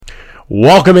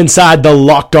Welcome inside the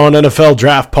Locked On NFL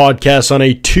Draft Podcast on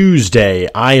a Tuesday.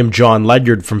 I am John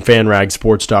Ledyard from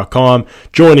FanRagSports.com.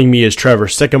 Joining me is Trevor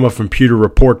Sikkema from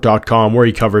PewterReport.com, where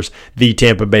he covers the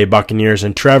Tampa Bay Buccaneers.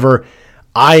 And Trevor,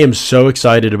 I am so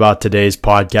excited about today's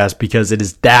podcast because it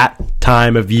is that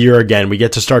time of year again. We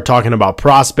get to start talking about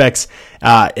prospects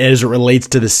as it relates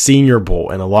to the Senior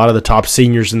Bowl and a lot of the top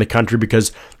seniors in the country,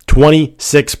 because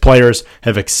 26 players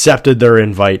have accepted their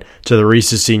invite to the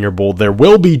Reese's Senior Bowl. There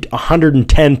will be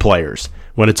 110 players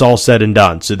when it's all said and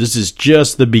done. So this is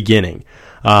just the beginning.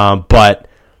 But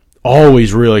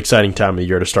always really exciting time of the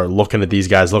year to start looking at these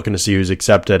guys, looking to see who's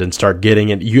accepted and start getting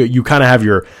it. You kind of have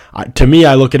your, to me,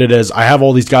 I look at it as I have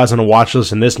all these guys on a watch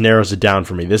list, and this narrows it down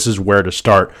for me. This is where to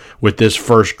start with this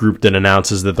first group that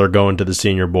announces that they're going to the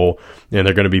Senior Bowl and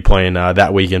they're going to be playing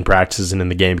that week in practices and in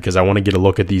the game, because I want to get a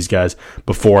look at these guys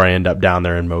before I end up down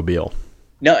there in Mobile.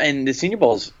 No, and the Senior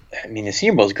Bowl's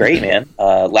great, man.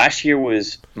 Last year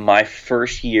was my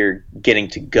first year getting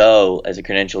to go as a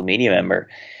credentialed media member,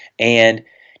 and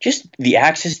just the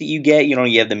access that you get,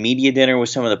 you have the media dinner with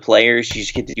some of the players. You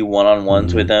just get to do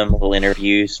one-on-ones with them, little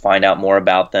interviews, find out more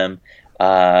about them.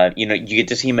 You get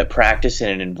to see them at practice in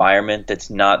an environment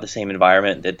that's not the same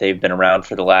environment that they've been around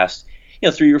for the last,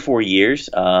 3 or 4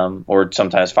 years, or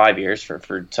sometimes 5 years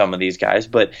for some of these guys.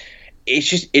 But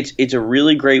it's a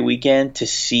really great weekend to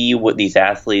see what these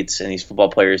athletes and these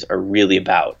football players are really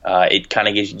about. It kind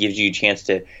of gives you a chance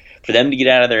for them to get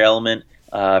out of their element.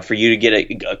 For you to get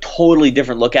a totally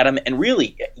different look at them, and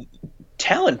really,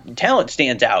 talent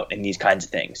stands out in these kinds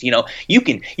of things. You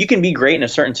can be great in a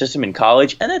certain system in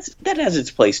college, and that has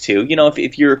its place too.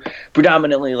 If you're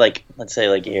predominantly let's say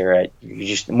you're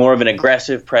just more of an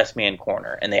aggressive press man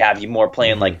corner, and they have you more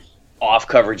playing off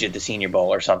coverage at the Senior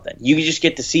Bowl or something, you just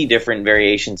get to see different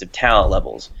variations of talent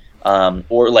levels.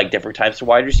 Or different types of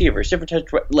wide receivers, different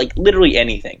types of, literally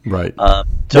anything. Right.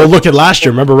 So look at last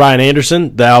year. Remember Ryan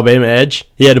Anderson, the Alabama edge?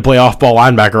 He had to play off-ball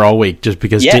linebacker all week just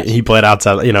because he played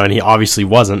outside, and he obviously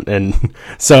wasn't. And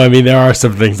so, there are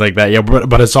some things like that. Yeah,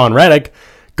 but Hassan Reddick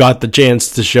got the chance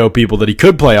to show people that he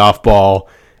could play off-ball,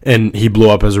 and he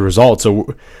blew up as a result.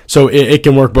 So it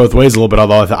can work both ways a little bit,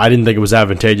 although I didn't think it was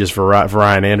advantageous for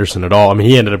Ryan Anderson at all.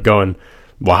 He ended up going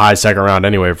high second round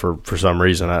anyway for some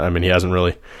reason. He hasn't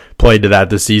really played to that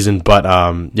this season, but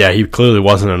he clearly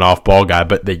wasn't an off-ball guy,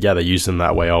 but they used him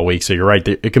that way all week. So you're right,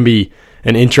 it can be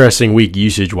an interesting week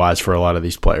usage-wise for a lot of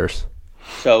these players.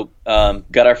 So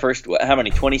got our first, how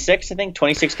many, 26, I think?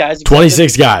 26 guys? Accepted?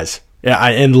 26 guys. Yeah,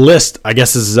 and the list, I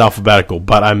guess this is alphabetical,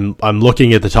 but I'm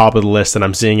looking at the top of the list, and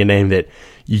I'm seeing a name that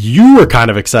you were kind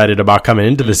of excited about coming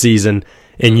into the season,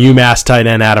 in UMass tight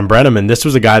end Adam Brenneman. This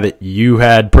was a guy that you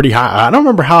had pretty high. I don't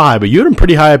remember how high, but you had him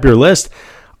pretty high up your list.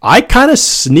 I kind of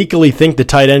sneakily think the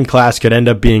tight end class could end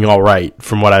up being all right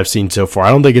from what I've seen so far. I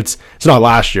don't think it's not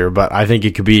last year, but I think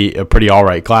it could be a pretty all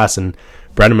right class, and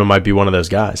Brenneman might be one of those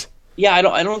guys. Yeah, I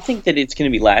don't think that it's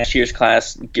going to be last year's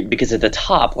class, because at the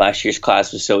top, last year's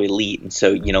class was so elite, and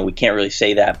so we can't really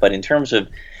say that. But in terms of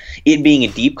it being a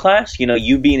deep class,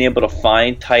 you being able to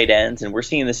find tight ends, and we're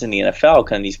seeing this in the NFL,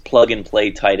 kind of these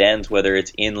plug-and-play tight ends, whether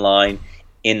it's in line,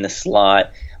 in the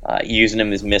slot, using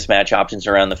them as mismatch options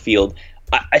around the field.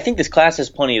 I think this class has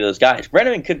plenty of those guys.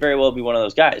 Brenneman could very well be one of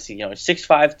those guys. 6'5",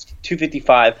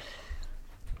 255,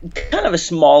 kind of a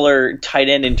smaller tight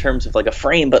end in terms of a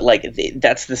frame, but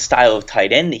that's the style of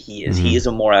tight end that he is. Mm-hmm. He is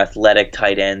a more athletic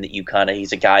tight end that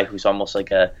he's a guy who's almost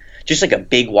like a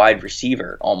big wide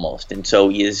receiver almost. And so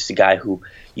he is a guy who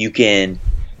you can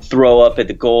throw up at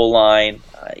the goal line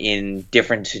in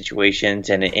different situations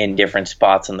and in different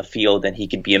spots on the field, and he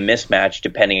could be a mismatch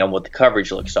depending on what the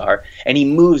coverage looks are. And he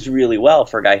moves really well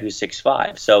for a guy who's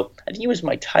 6'5". So I think he was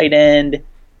my tight end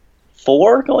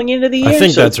 4 going into the year. I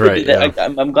think that's right.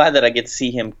 I'm glad that I get to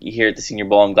see him here at the Senior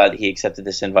Bowl. I'm glad that he accepted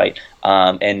this invite.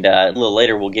 And a little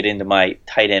later we'll get into my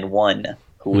tight end 1,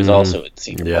 who was also at the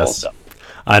Senior Bowl. So.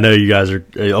 I know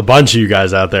a bunch of you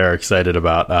guys out there are excited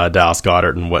about Dallas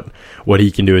Goedert and what he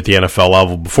can do at the NFL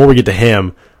level. Before we get to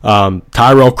him,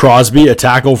 Tyrell Crosby, a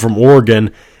tackle from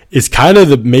Oregon, is kind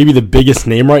of maybe the biggest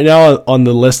name right now on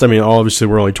the list. Obviously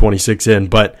we're only 26 in,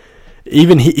 but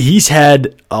even he's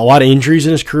had a lot of injuries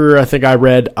in his career. I think I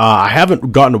read. I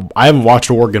haven't watched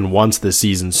Oregon once this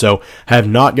season, so have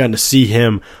not gotten to see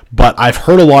him. But I've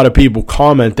heard a lot of people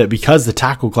comment that because the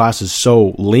tackle class is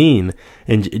so lean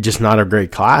and just not a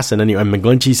great class. And anyway,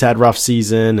 McGlinchey's had rough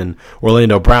season, and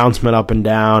Orlando Brown's been up and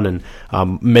down,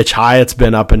 and Mitch Hyatt's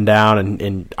been up and down,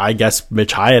 and I guess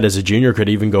Mitch Hyatt as a junior could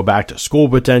even go back to school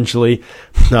potentially.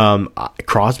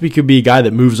 Crosby could be a guy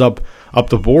that moves up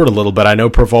the board a little bit. I know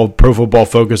Pro Football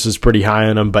Focus is pretty high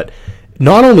on him, but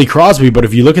not only Crosby, but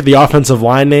if you look at the offensive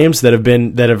line names that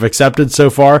have accepted so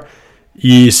far,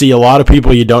 you see a lot of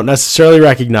people you don't necessarily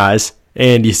recognize,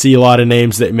 and you see a lot of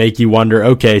names that make you wonder,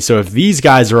 okay, so if these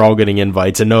guys are all getting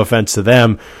invites, and no offense to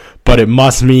them, but it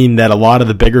must mean that a lot of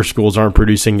the bigger schools aren't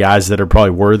producing guys that are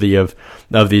probably worthy of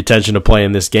the attention to play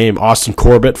in this game. Austin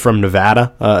Corbett from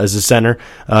Nevada is a center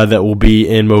that will be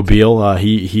in Mobile.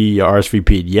 He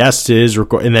RSVP'd yes to his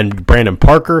record. And then Brandon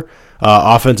Parker,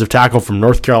 offensive tackle from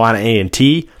North Carolina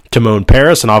A&T. Timon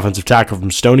Paris, an offensive tackle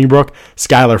from Stony Brook.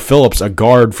 Skylar Phillips, a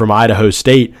guard from Idaho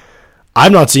State.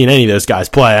 I'm not seeing any of those guys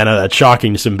play. I know that's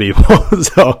shocking to some people.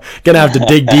 So going to have to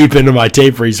dig deep into my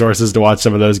tape resources to watch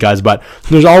some of those guys. But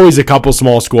there's always a couple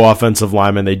small school offensive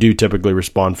linemen. They do typically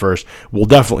respond first. We'll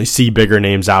definitely see bigger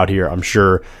names out here. I'm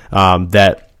sure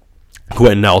that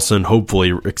Quentin Nelson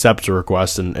hopefully accepts a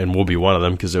request and will be one of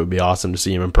them, because it would be awesome to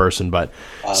see him in person. But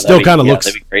still kind of looks...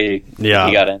 That'd be crazy. Yeah.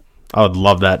 He got in. I would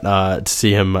love that to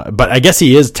see him. But I guess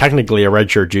he is technically a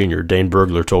redshirt junior. Dane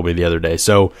Brugler told me the other day.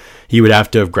 So he would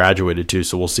have to have graduated too.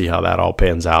 So we'll see how that all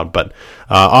pans out. But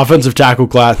offensive tackle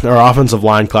class or offensive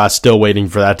line class, still waiting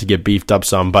for that to get beefed up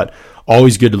some. But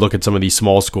always good to look at some of these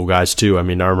small school guys too. I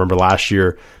mean, I remember last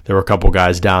year there were a couple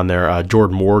guys down there.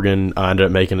 Jordan Morgan ended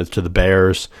up making it to the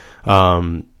Bears.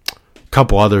 A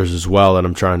couple others as well. And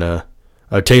I'm trying to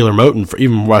Taylor Moton for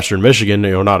even Western Michigan.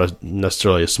 Not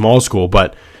necessarily a small school,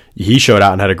 but he showed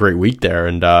out and had a great week there,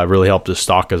 and really helped his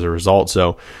stock as a result.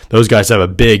 So those guys have a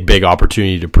big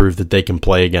opportunity to prove that they can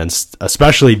play against,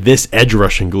 especially this edge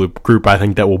rushing group I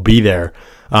think that will be there.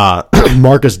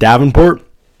 Marcus Davenport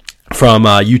from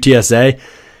UTSA.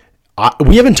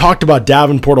 We haven't talked about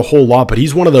Davenport a whole lot, but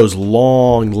he's one of those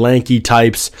long, lanky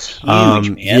types.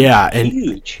 Huge, man. Yeah, and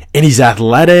huge. And he's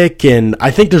athletic, and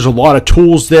I think there's a lot of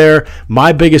tools there.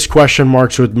 My biggest question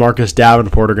marks with Marcus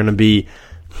Davenport are going to be,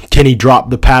 can he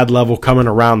drop the pad level coming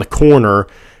around the corner?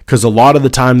 Because a lot of the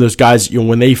time those guys,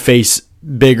 when they face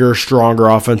bigger, stronger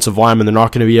offensive linemen, they're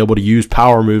not going to be able to use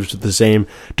power moves with the same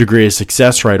degree of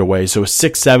success right away. So a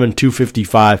 6'7",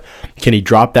 255, can he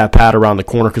drop that pad around the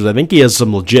corner? Because I think he has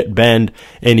some legit bend,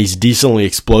 and he's a decently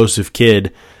explosive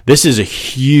kid. This is a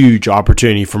huge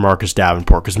opportunity for Marcus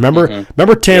Davenport. Because remember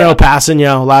Tano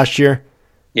Passanio last year?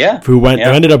 Yeah. Who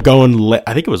ended up going,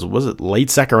 I think was it late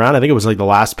second round? I think it was like the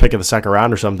last pick of the second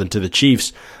round or something to the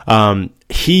Chiefs.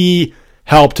 He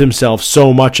helped himself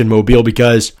so much in Mobile,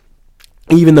 because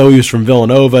even though he was from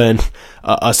Villanova and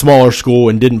a smaller school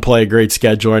and didn't play a great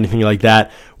schedule or anything like that,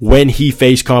 when he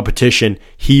faced competition,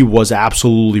 he was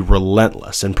absolutely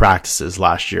relentless in practices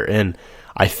last year. And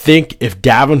I think if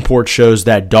Davenport shows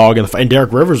that dog in the fight, and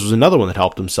Derek Rivers was another one that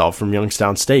helped himself from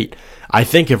Youngstown State. I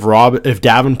think if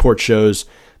Davenport shows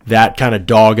that kind of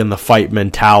dog in the fight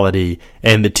mentality,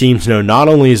 and the teams know not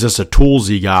only is this a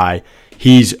toolsy guy,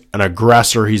 he's an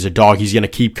aggressor, he's a dog, he's going to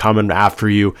keep coming after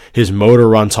you. His motor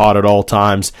runs hot at all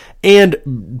times. And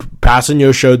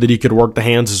Passanio showed that he could work the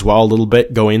hands as well a little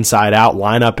bit, go inside out,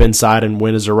 line up inside and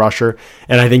win as a rusher.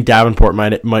 And I think Davenport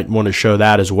might want to show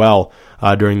that as well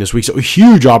during this week. So a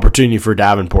huge opportunity for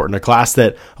Davenport in a class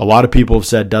that a lot of people have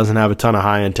said doesn't have a ton of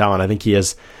high-end talent. I think he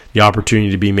has the opportunity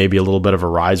to be maybe a little bit of a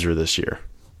riser this year.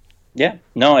 Yeah,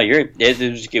 no, I agree.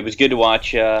 It was good to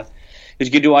watch. It was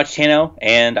good to watch Tano,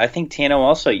 and I think Tano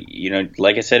also,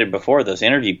 like I said it before, those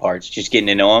interview parts, just getting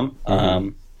to know him. Mm-hmm.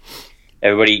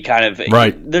 Everybody kind of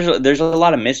right. There's a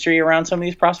lot of mystery around some of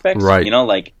these prospects, right?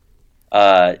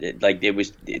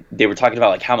 They were talking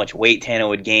about like how much weight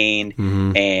Tano had gained,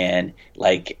 mm-hmm. and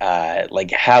like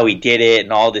how he did it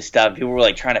and all this stuff. People were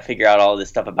like trying to figure out all this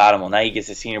stuff about him. Well, now he gets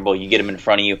to Senior Bowl, you get him in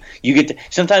front of you. You get to,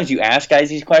 sometimes you ask guys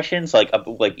these questions,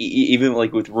 even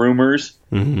like with rumors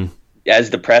mm-hmm. as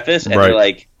the preface, and right. they're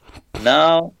like,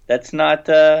 no, that's not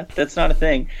a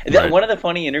thing. Right. One of the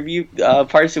funny interview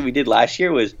parts that we did last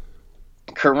year was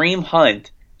Kareem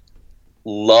Hunt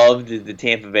loved the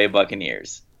Tampa Bay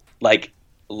Buccaneers.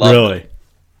 Really?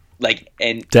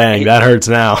 And dang, that hurts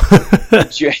now.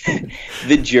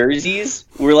 The jerseys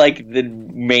were like the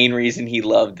main reason he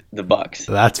loved the Bucs.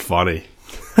 That's funny.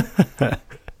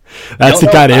 That's the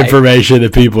kind of information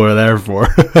that people are there for.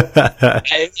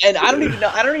 And I don't even know.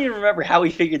 I don't even remember how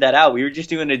we figured that out. We were just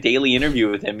doing a daily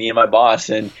interview with him, me and my boss,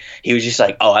 and he was just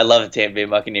like, "Oh, I love the Tampa Bay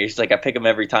Buccaneers. Like, I pick them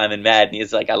every time in Madden."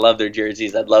 He's like, "I love their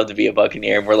jerseys. I'd love to be a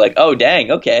Buccaneer." And we're like, "Oh,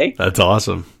 dang, okay." That's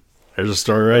awesome. There's a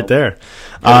story right there.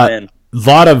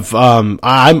 lot of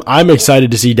I'm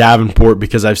excited to see Davenport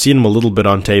because I've seen him a little bit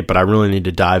on tape, but I really need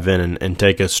to dive in and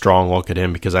take a strong look at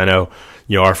him because I know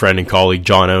our friend and colleague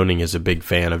John Owning is a big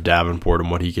fan of Davenport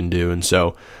and what he can do, and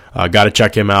so got to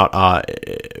check him out.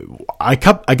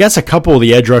 I guess a couple of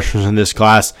the edge rushers in this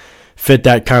class fit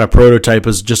that kind of prototype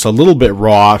as just a little bit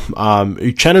raw.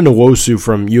 Uchenna Nwosu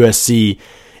from USC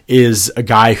is a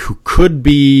guy who could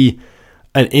be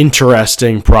an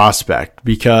interesting prospect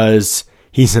because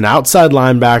he's an outside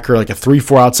linebacker, like a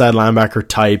 3-4 outside linebacker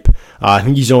type. I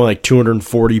think he's only like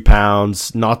 240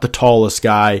 pounds, not the tallest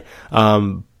guy,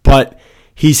 but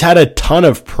he's had a ton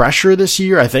of pressure this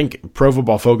year. I think Pro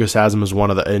Football Focus has him as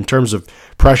one of the, in terms of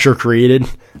pressure created,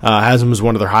 has him as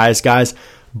one of their highest guys,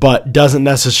 but doesn't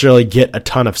necessarily get a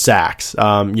ton of sacks.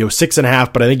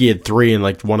 6.5, but I think he had 3 in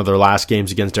like one of their last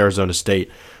games against Arizona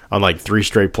State on like 3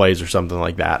 straight plays or something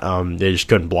like that. They just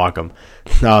couldn't block him.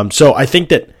 So I think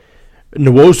that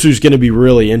Nwosu is going to be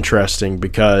really interesting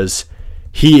because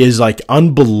he is like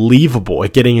unbelievable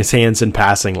at getting his hands in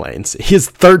passing lanes. He has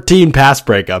 13 pass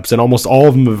breakups, and almost all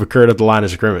of them have occurred at the line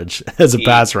of scrimmage as a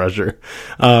pass rusher.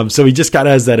 So he just kind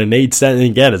of has that innate sense. And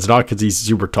again, it's not because he's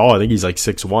super tall. I think he's like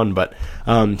 6'1", but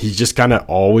he's just kind of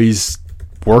always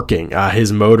working.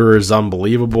 His motor is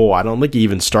unbelievable. I don't think he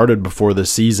even started before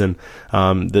this season.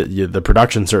 The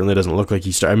production certainly doesn't look like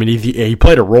he started. I mean, he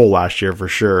played a role last year for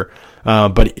sure,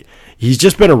 but he's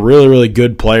just been a really, really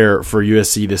good player for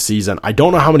USC this season. I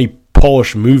don't know how many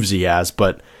polished moves he has,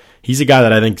 but he's a guy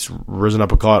that I think's risen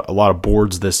up a lot of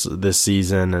boards this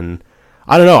season. And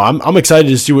I don't know. I'm excited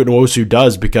to see what Nwosu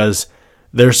does because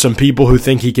there's some people who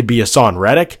think he could be a Son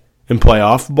Reddick and play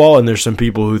off the ball, and there's some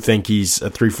people who think he's a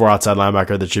 3-4 outside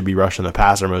linebacker that should be rushing the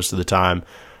passer most of the time.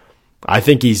 I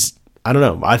think I don't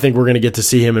know. I think we're going to get to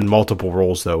see him in multiple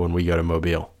roles, though, when we go to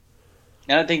Mobile.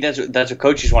 And I think that's what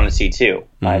coaches want to see, too.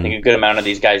 Mm-hmm. I think a good amount of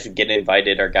these guys who get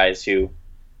invited are guys who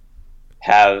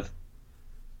have,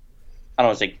 I don't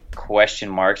want to say question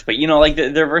marks, but,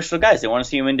 they're versatile guys. They want to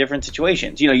see them in different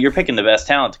situations. You're picking the best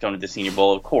talent to come to the Senior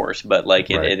Bowl, of course, but, right.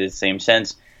 It is the same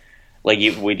sense. Like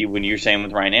when you were saying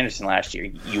with Ryan Anderson last year,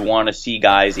 you want to see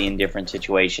guys in different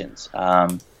situations.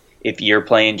 If you're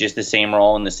playing just the same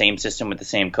role in the same system with the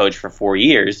same coach for 4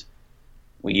 years,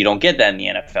 well, you don't get that in the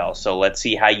NFL. So let's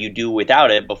see how you do without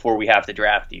it before we have to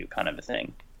draft you, kind of a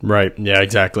thing. Right. Yeah,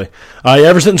 exactly.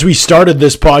 Ever since we started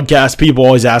this podcast, people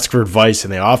always ask for advice,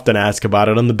 and they often ask about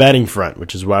it on the betting front,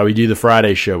 which is why we do the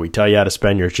Friday show. We tell you how to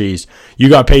spend your cheese. You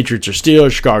got Patriots or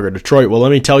Steelers, Chicago, Detroit. Well, let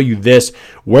me tell you this.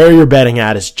 Where you're betting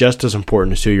at is just as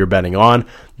important as who you're betting on.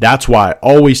 That's why I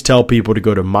always tell people to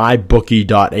go to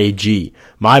mybookie.ag.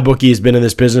 MyBookie has been in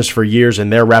this business for years,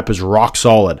 and their rep is rock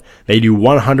solid. They do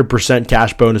 100%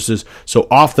 cash bonuses, so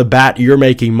off the bat, you're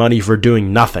making money for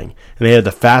doing nothing. And they have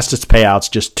the fastest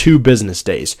payouts, just 2 business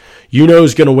days. You know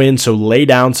who's going to win, so lay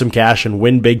down some cash and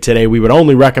win big today. We would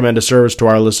only recommend a service to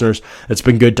our listeners that's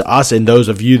been good to us and those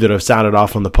of you that have sounded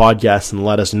off on the podcast and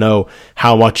let us know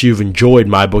how much you've enjoyed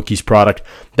MyBookie's product.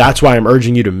 That's why I'm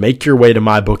urging you to make your way to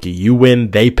MyBookie. You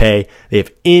win, they pay. They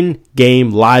have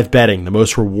in-game live betting, the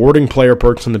most rewarding player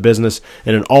perks in the business,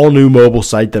 and an all-new mobile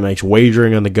site that makes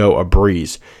wagering on the go a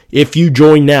breeze. If you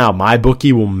join now,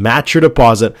 MyBookie will match your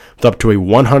deposit with up to a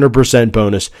 100%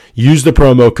 bonus. Use the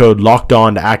promo code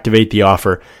LOCKEDON to activate the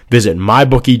offer. Visit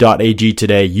mybookie.ag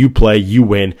today. You play, you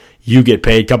win, you get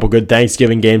paid. Couple good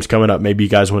Thanksgiving games coming up. Maybe you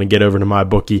guys want to get over to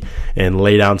MyBookie and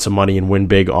lay down some money and win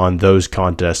big on those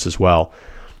contests as well.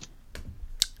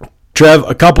 Trev,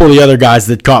 a couple of the other guys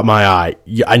that caught my eye.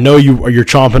 I know you're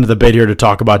chomping at the bit here to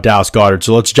talk about Dallas Goedert,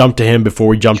 so let's jump to him before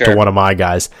we jump to one of my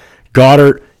guys.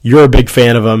 Goedert, you're a big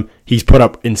fan of him. He's put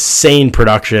up insane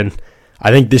production.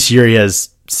 I think this year he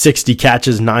has 60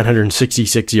 catches,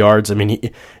 966 yards. I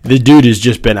mean, the dude has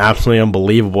just been absolutely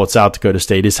unbelievable at South Dakota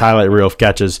State. His highlight reel of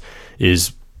catches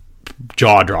is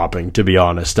jaw-dropping, to be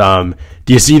honest.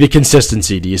 Do you see the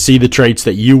consistency? Do you see the traits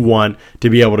that you want to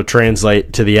be able to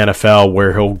translate to the NFL,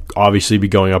 where he'll obviously be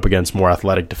going up against more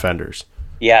athletic defenders?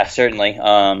 Yeah, certainly.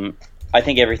 I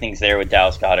think everything's there with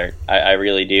Dallas Goedert. I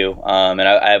really do. And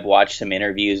I've watched some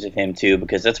interviews of him too,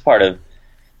 because that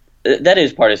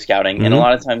is part of scouting. Mm-hmm. And a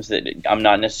lot of times that I'm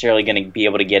not necessarily going to be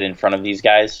able to get in front of these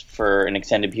guys for an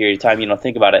extended period of time.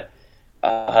 Think about it.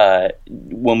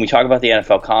 When we talk about the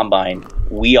NFL Combine,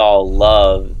 we all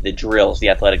love the drills, the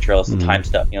athletic drills, the time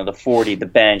stuff. The 40, the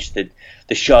bench, the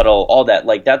shuttle, all that.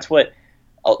 Like, that's what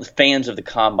fans of the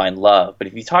Combine love. But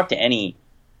if you talk to any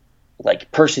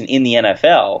person in the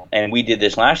NFL, and we did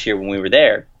this last year when we were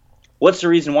there, what's the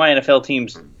reason why NFL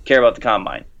teams care about the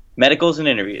Combine? Medicals and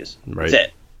interviews. Right. That's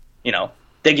it.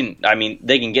 they can. I mean,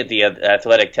 they can get the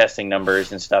athletic testing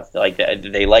numbers and stuff like that.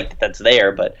 They like that's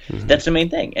there, but that's the main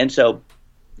thing. And so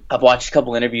I've watched a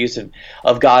couple interviews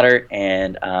of Goddard,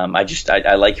 and I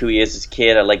like who he is as a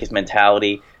kid. I like his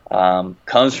mentality.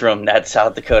 Comes from that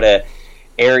South Dakota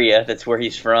area. That's where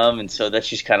he's from, and so that's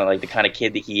just kind of like the kind of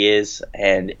kid that he is.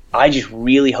 And I just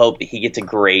really hope that he gets a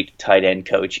great tight end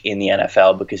coach in the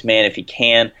NFL, because, man, if he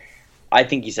can, I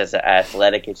think he's as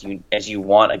athletic as you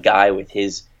want a guy with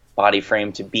his body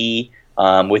frame to be,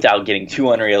 without getting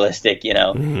too unrealistic.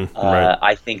 Right.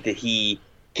 I think that he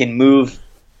can move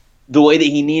the way that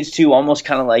he needs to, almost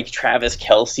kind of like Travis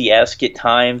Kelce-esque at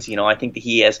times. I think that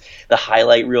he has the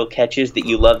highlight reel catches that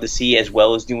you love to see, as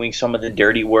well as doing some of the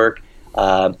dirty work.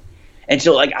 And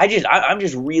so, like, I'm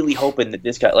just really hoping that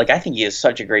this guy, like, I think he has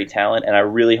such a great talent, and I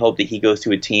really hope that he goes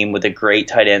to a team with a great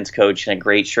tight ends coach and a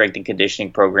great strength and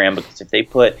conditioning program, because if they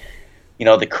put,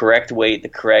 the correct weight, the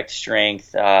correct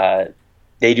strength,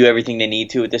 they do everything they need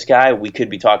to with this guy, we could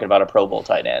be talking about a Pro Bowl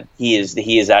tight end. He is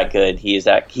that good.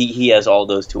 He has all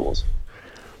those tools.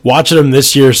 Watching him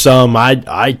this year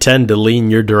I tend to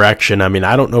lean your direction. I mean,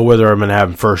 I don't know whether I'm going to have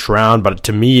him first round, but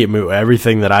to me,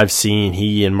 everything that I've seen,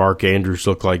 he and Mark Andrews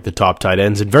look like the top tight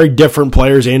ends, and very different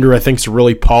players. Andrew, I think, is a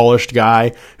really polished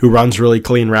guy who runs really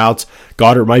clean routes.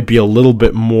 Goddard might be a little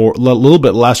bit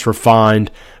less refined,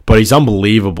 but he's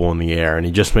unbelievable in the air, and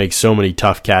he just makes so many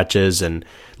tough catches and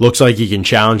looks like he can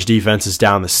challenge defenses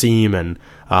down the seam, and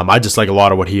I just like a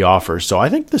lot of what he offers. So I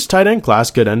think this tight end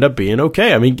class could end up being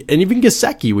okay. I mean, and even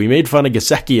Gesicki, we made fun of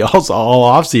Gesicki also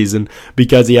all offseason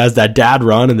because he has that dad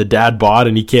run and the dad bod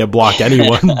and he can't block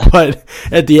anyone. But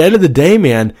at the end of the day,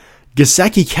 man,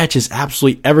 Gesicki catches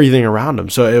absolutely everything around him.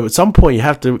 So at some point you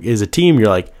have to, as a team, you're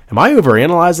like, am I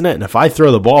overanalyzing it? And if I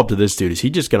throw the ball up to this dude, is he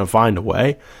just going to find a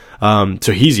way?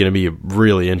 So he's going to be a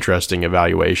really interesting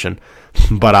evaluation.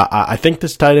 But I think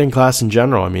this tight end class in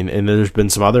general, I mean, and there's been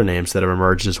some other names that have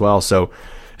emerged as well. So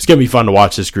it's going to be fun to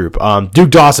watch this group. Duke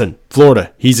Dawson,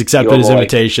 Florida. He's accepted his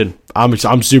invitation.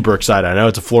 I'm super excited. I know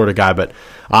it's a Florida guy, but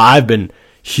I've been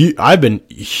huge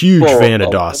fan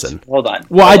of Dawson. Hold on.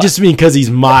 Well, I just mean because he's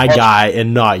my guy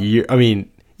and not you. I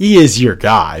mean, he is your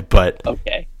guy, but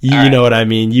okay. You know what I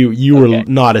mean? You were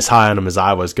not as high on him as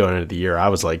I was going into the year. I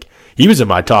was like, he was in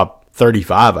my top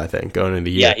 35, I think, going into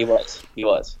the year. Yeah, he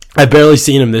was. I've barely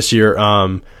seen him this year.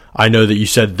 I know that you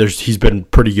said he's been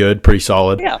pretty good, pretty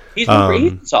solid. Yeah, he's been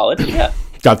pretty solid. Yeah.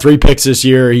 Got 3 picks this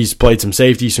year. He's played some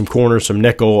safety, some corner, some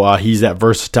nickel. He's that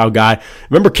versatile guy.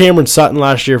 Remember Cameron Sutton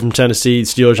last year from Tennessee? The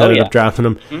Steelers ended up drafting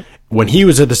him. Mm-hmm. When he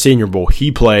was at the Senior Bowl,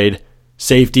 he played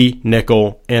safety,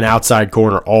 nickel, and outside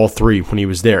corner, all 3 when he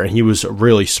was there. And he was a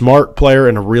really smart player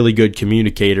and a really good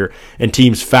communicator. And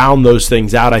teams found those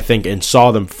things out, I think, and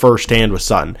saw them firsthand with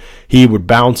Sutton. He would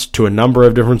bounce to a number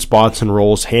of different spots and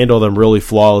roles, handle them really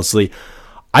flawlessly.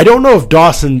 I don't know if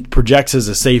Dawson projects as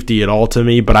a safety at all to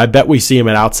me, but I bet we see him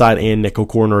at outside and nickel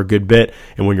corner a good bit.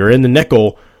 And when you're in the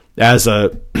nickel,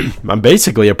 I'm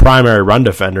basically a primary run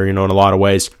defender, in a lot of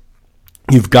ways.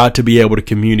 You've got to be able to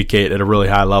communicate at a really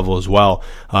high level as well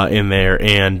in there.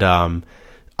 And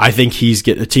I think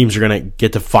the teams are going to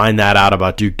get to find that out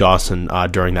about Duke Dawson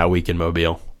during that week in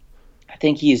Mobile. I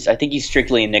think he's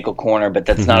strictly a nickel corner, but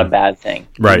that's not a bad thing.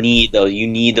 Right. You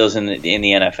need those in the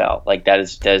NFL. Like that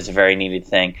is a very needed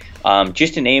thing.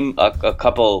 Just to name a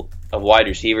couple of wide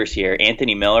receivers here,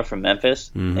 Anthony Miller from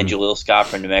Memphis and Jaleel Scott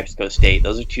from New Mexico State.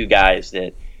 Those are 2 guys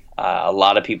that a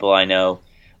lot of people I know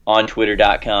on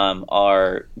Twitter.com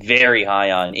are very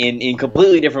high on in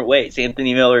completely different ways.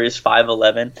 Anthony Miller is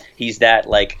 5'11". He's that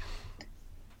like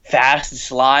fast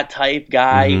slot type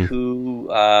guy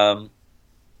who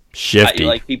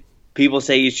shifty. People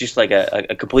say he's just like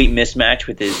a complete mismatch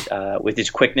with his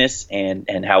quickness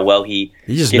and how well he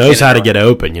just knows how to get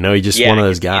open. He's just one of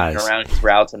those guys around his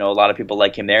routes. I know a lot of people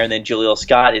like him there. And then Jaleel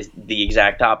Scott is the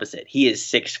exact opposite. He is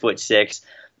 6'6".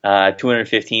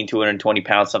 215, 220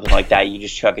 pounds, something like that. You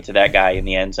just chuck it to that guy in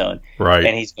the end zone, right?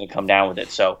 And he's going to come down with it.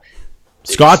 So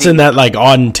Scott's in that like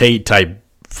Auden Tate type,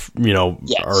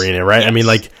 arena, right? Yes. I mean,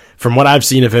 like from what I've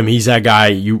seen of him, he's that guy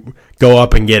you go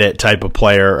up and get it type of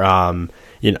player.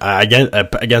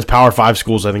 Against Power 5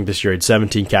 schools, I think this year he had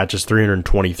 17 catches,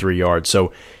 323 yards.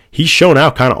 So he's shown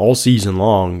out kind of all season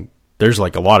long. There's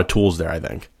like a lot of tools there, I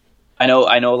think. I know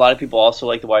a lot of people also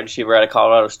like the wide receiver out of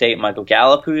Colorado State, Michael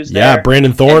Gallup, who's there. Yeah,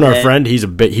 Brandon Thorne, our friend, he's a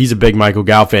big Michael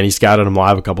Gallup fan. He scouted him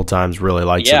live a couple times, really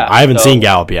likes him. I haven't seen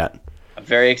Gallup yet. I'm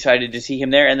very excited to see him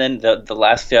there. And then the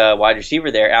last wide receiver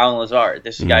there, Alan Lazard.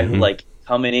 This is a guy who, like,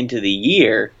 coming into the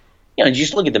year,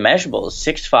 just look at the measurables,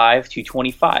 6'5",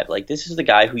 225. Like, this is the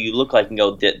guy who you look like and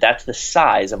go, that's the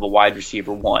size of a wide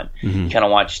receiver one. Mm-hmm. You kind of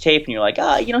watch tape and you're like,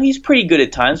 he's pretty good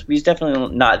at times, but he's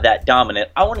definitely not that dominant.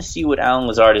 I want to see what Allen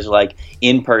Lazard is like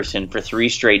in person for 3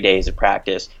 straight days of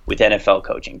practice with NFL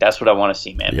coaching. That's what I want to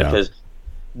see, man, because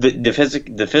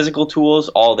the physical tools,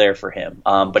 all there for him.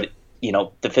 But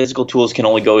the physical tools can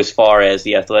only go as far as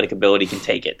the athletic ability can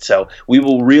take it. So we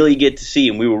will really get to see,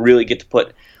 and we will really get to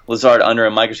put Lazard under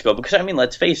a microscope, because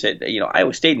let's face it,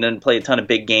 Iowa State doesn't play a ton of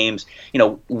big games.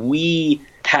 We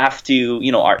have to,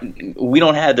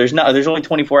 there's only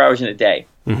 24 hours in a day.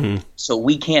 Mm-hmm. So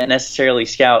we can't necessarily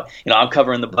scout. I'm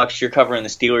covering the Bucs, you're covering the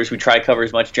Steelers. We try to cover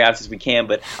as much drafts as we can,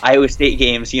 but Iowa State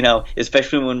games,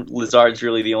 especially when Lazard's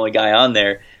really the only guy on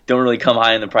there, don't really come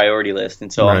high on the priority list.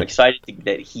 And so I'm excited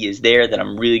that he is there, that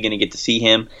I'm really going to get to see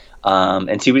him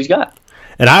and see what he's got.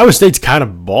 And Iowa State's kind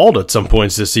of balled at some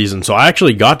points this season, so I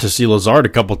actually got to see Lazard a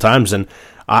couple times, and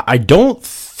I don't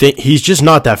think he's just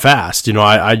not that fast.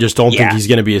 I just don't think he's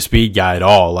going to be a speed guy at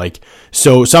all.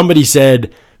 So somebody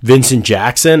said Vincent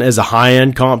Jackson as a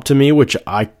high-end comp to me, which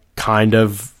I kind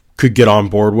of could get on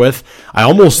board with. I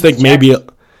almost think maybe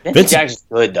Vincent Jackson's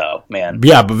good though, man.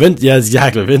 Yeah, but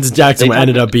exactly. Vincent Jackson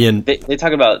ended up being. They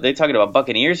talk about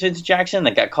Buccaneers Vincent Jackson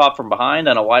that got caught from behind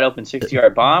on a wide open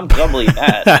 60-yard bomb. Don't believe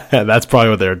that. That's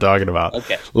probably what they were talking about.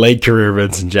 Okay. Late career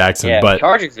Vincent Jackson, but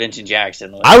Chargers Vincent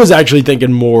Jackson. I was actually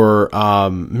thinking more.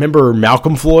 Remember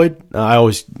Malcolm Floyd? I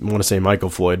always want to say Michael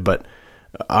Floyd, but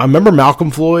I remember Malcolm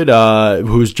Floyd,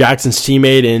 who was Jackson's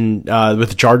teammate with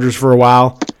the Chargers for a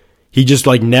while. He just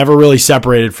never really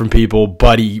separated from people,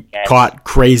 but he caught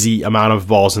crazy amount of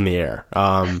balls in the air.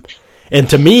 And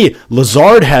to me,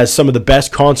 Lazard has some of the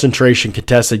best concentration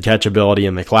contested catch ability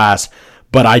in the class,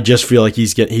 but I just feel like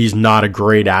he's not a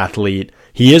great athlete.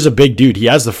 He is a big dude. He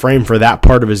has the frame for that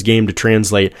part of his game to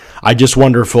translate. I just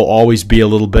wonder if he'll always be a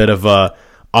little bit of a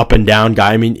up and down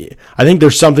guy. I mean, I think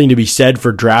there's something to be said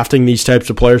for drafting these types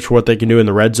of players for what they can do in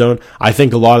the red zone. I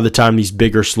think a lot of the time these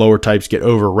bigger, slower types get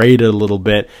overrated a little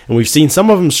bit, and we've seen some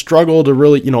of them struggle to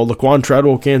really, Laquan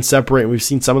Treadwell can't separate, and we've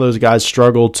seen some of those guys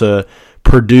struggle to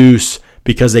produce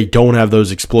because they don't have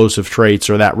those explosive traits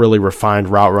or that really refined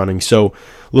route running. So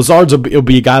he'll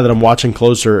be a guy that I'm watching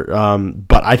closer,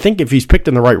 but I think if he's picked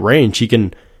in the right range, he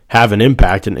can have an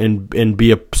impact and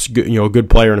be a good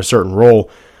player in a certain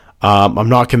role. I'm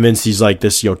not convinced he's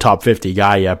this top 50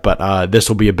 guy yet, but this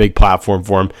will be a big platform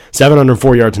for him.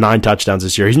 704 yards, 9 touchdowns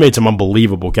this year. He's made some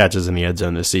unbelievable catches in the end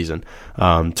zone this season.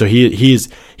 So he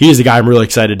is a guy I'm really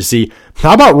excited to see.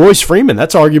 How about Royce Freeman?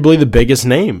 That's arguably the biggest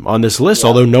name on this list,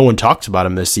 although no one talks about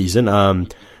him this season.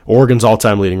 Oregon's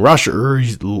all-time leading rusher.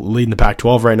 He's leading the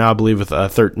Pac-12 right now, I believe, with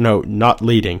not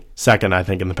leading, second, I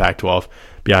think, in the Pac-12,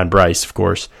 behind Bryce, of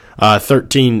course. Over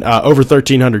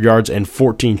 1,300 yards and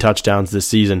 14 touchdowns this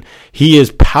season. He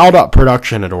is piled up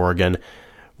production at Oregon.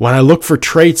 When I look for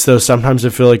traits, though, sometimes I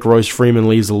feel like Royce Freeman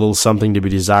leaves a little something to be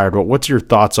desired. But what's your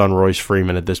thoughts on Royce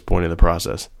Freeman at this point in the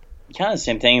process? Kind of the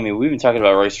same thing. I mean, we've been talking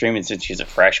about Royce Freeman since he was a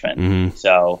freshman. Mm-hmm.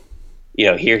 So,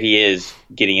 here he is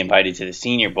getting invited to the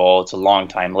Senior Bowl. It's a long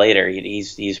time later.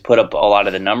 He's put up a lot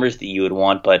of the numbers that you would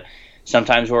want, but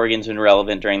sometimes Oregon's been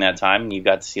relevant during that time, and you've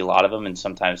got to see a lot of them, and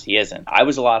sometimes he isn't. I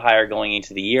was a lot higher going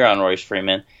into the year on Royce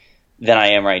Freeman than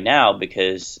I am right now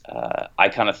because I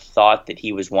kind of thought that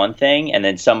he was one thing, and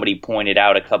then somebody pointed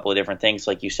out a couple of different things.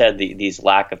 Like you said, these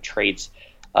lack of traits,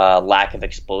 lack of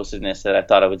explosiveness that I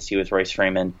thought I would see with Royce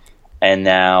Freeman, and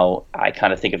now I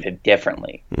kind of think of him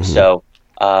differently. Mm-hmm. So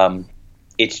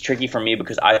it's tricky for me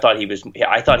because I thought he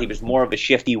was more of a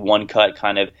shifty, one-cut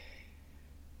kind of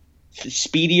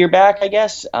speedier back, I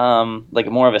guess,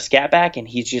 more of a scat back, and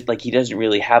he's just he doesn't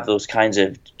really have those kinds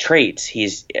of traits.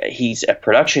 He's a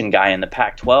production guy in the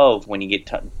Pac-12 when you get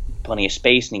plenty of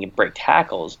space and he can break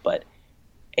tackles, but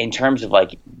in terms of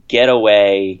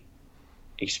getaway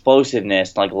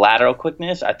explosiveness, lateral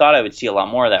quickness, I thought I would see a lot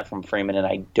more of that from Freeman, and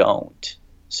I don't.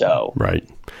 So right,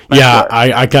 yeah, sure.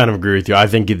 I kind of agree with you. I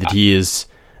think that he is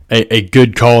a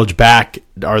good college back.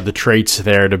 Are the traits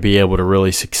there to be able to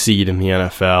really succeed in the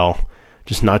NFL?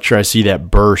 Just not sure I see that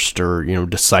burst or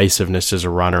decisiveness as a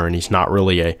runner, and he's not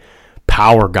really a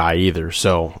power guy either.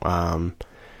 So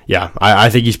I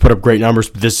think he's put up great numbers,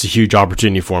 but this is a huge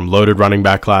opportunity for him. Loaded running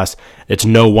back class. It's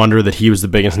no wonder that he was the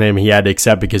biggest name he had to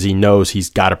accept because he knows he's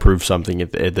got to prove something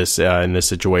at this in this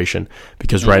situation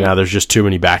because right now there's just too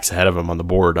many backs ahead of him on the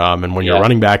board. And when you're a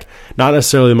running back, not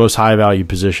necessarily the most high value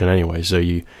position anyway, so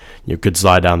you could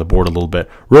slide down the board a little bit.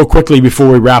 Real quickly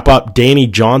before we wrap up, Danny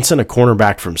Johnson, a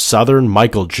cornerback from Southern,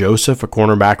 Michael Joseph, a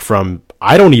cornerback from,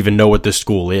 I don't even know what this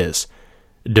school is.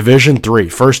 Division III.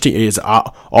 First team is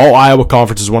all Iowa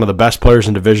Conference is one of the best players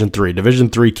in Division III. Division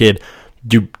III kid,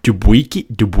 Dubuque?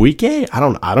 I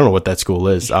don't know what that school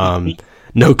is.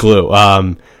 No clue.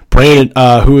 Brandon,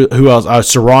 who else?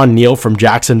 Saron Neal from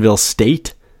Jacksonville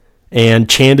State, and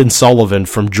Chandon Sullivan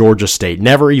from Georgia State.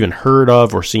 Never even heard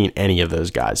of or seen any of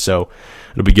those guys. So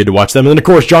it'll be good to watch them. And then of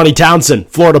course Johnny Townsend,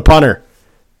 Florida punter.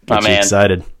 Gets you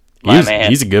excited.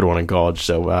 He's a good one in college.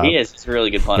 So he is. He's a really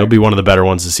good punter. He'll be one of the better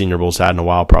ones the Senior Bowl's had in a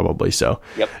while, probably. So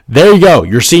yep. There you go.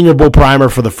 Your Senior Bowl primer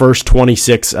for the first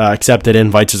 26 accepted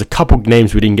invites. There's a couple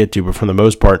names we didn't get to, but for the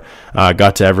most part,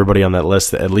 got to everybody on that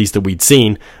list, at least that we'd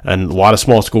seen, and a lot of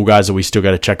small school guys that we still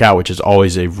got to check out, which is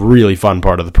always a really fun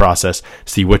part of the process.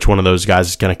 See which one of those guys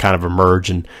is going to kind of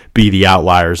emerge and be the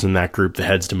outliers in that group that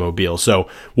heads to Mobile. So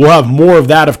we'll have more of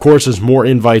that, of course, as more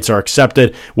invites are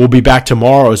accepted. We'll be back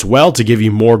tomorrow as well to give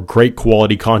you more great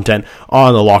quality content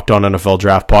on the Locked On NFL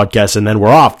Draft podcast, and then we're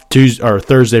off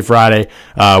Thursday, Friday.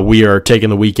 We are taking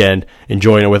the weekend,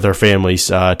 enjoying it with our families,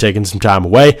 taking some time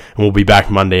away, and we'll be back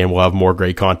Monday, and we'll have more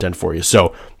great content for you.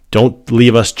 So don't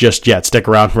leave us just yet. Stick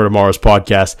around for tomorrow's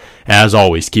podcast. As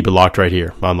always, keep it locked right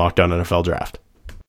here on Locked On NFL Draft.